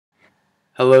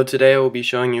Hello, today I will be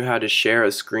showing you how to share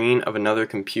a screen of another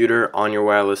computer on your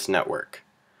wireless network.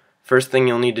 First thing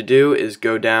you'll need to do is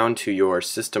go down to your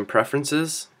System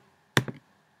Preferences.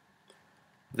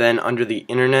 Then under the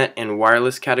Internet and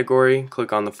Wireless category,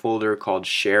 click on the folder called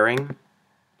Sharing.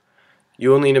 You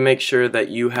will need to make sure that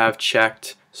you have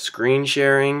checked Screen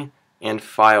Sharing and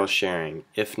File Sharing.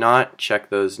 If not, check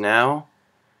those now.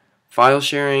 File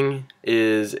sharing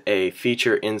is a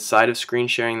feature inside of screen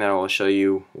sharing that I will show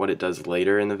you what it does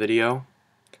later in the video.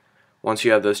 Once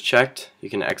you have those checked, you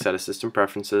can exit out of System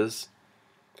Preferences.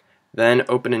 Then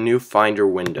open a new Finder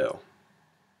window.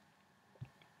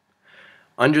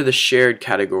 Under the Shared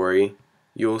category,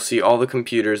 you will see all the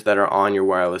computers that are on your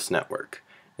wireless network.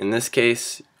 In this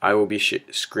case, I will be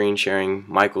screen sharing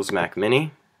Michael's Mac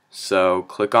Mini, so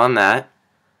click on that.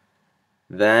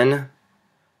 Then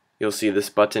you'll see this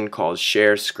button called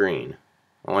Share Screen.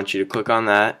 I want you to click on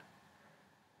that,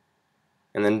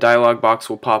 and then a dialog box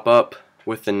will pop up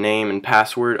with the name and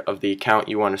password of the account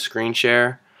you want to screen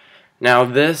share. Now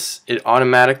it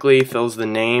automatically fills the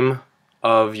name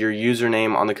of your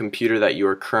username on the computer that you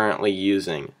are currently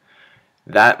using.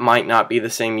 That might not be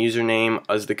the same username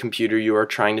as the computer you are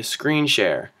trying to screen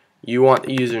share. You want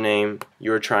the username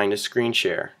you are trying to screen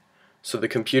share. So the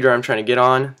computer I'm trying to get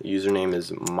on, the username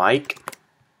is Mike.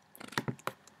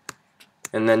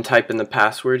 And then type in the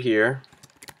password here,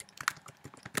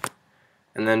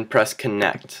 and then press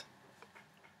connect.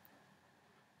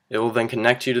 It will then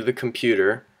connect you to the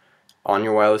computer on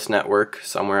your wireless network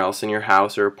somewhere else in your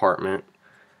house or apartment.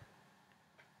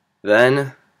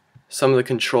 Then some of the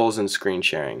controls in screen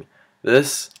sharing.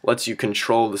 This lets you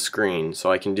control the screen,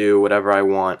 so I can do whatever I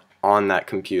want on that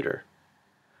computer.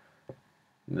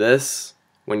 This,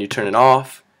 when you turn it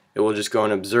off, it will just go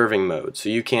in observing mode, so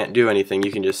you can't do anything,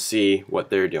 you can just see what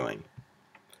they're doing.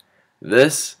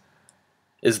 This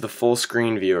is the full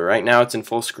screen viewer. Right now it's in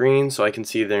full screen, so I can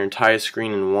see their entire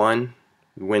screen in one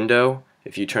window.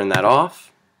 If you turn that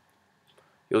off,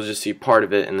 you'll just see part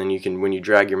of it, and then you can, when you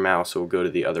drag your mouse, it will go to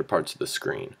the other parts of the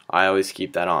screen. I always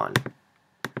keep that on.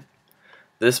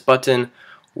 This button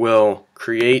will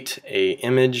create an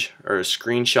image or a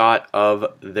screenshot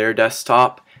of their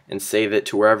desktop and save it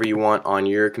to wherever you want on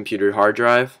your computer hard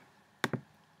drive.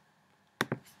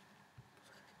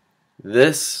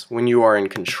 This, when you are in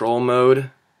control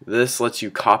mode, this lets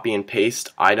you copy and paste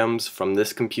items from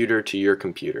this computer to your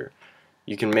computer.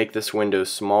 You can make this window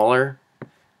smaller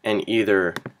and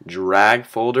either drag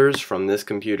folders from this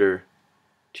computer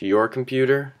to your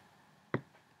computer,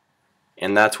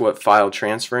 and that's what file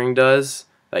transferring does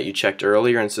that you checked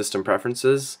earlier in System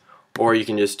Preferences, or you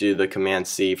can just do the Command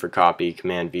C for copy,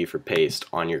 Command V for paste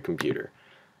on your computer.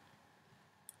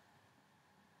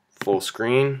 Full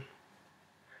screen,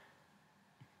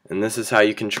 and this is how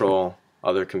you control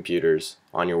other computers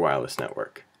on your wireless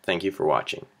network. Thank you for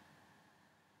watching.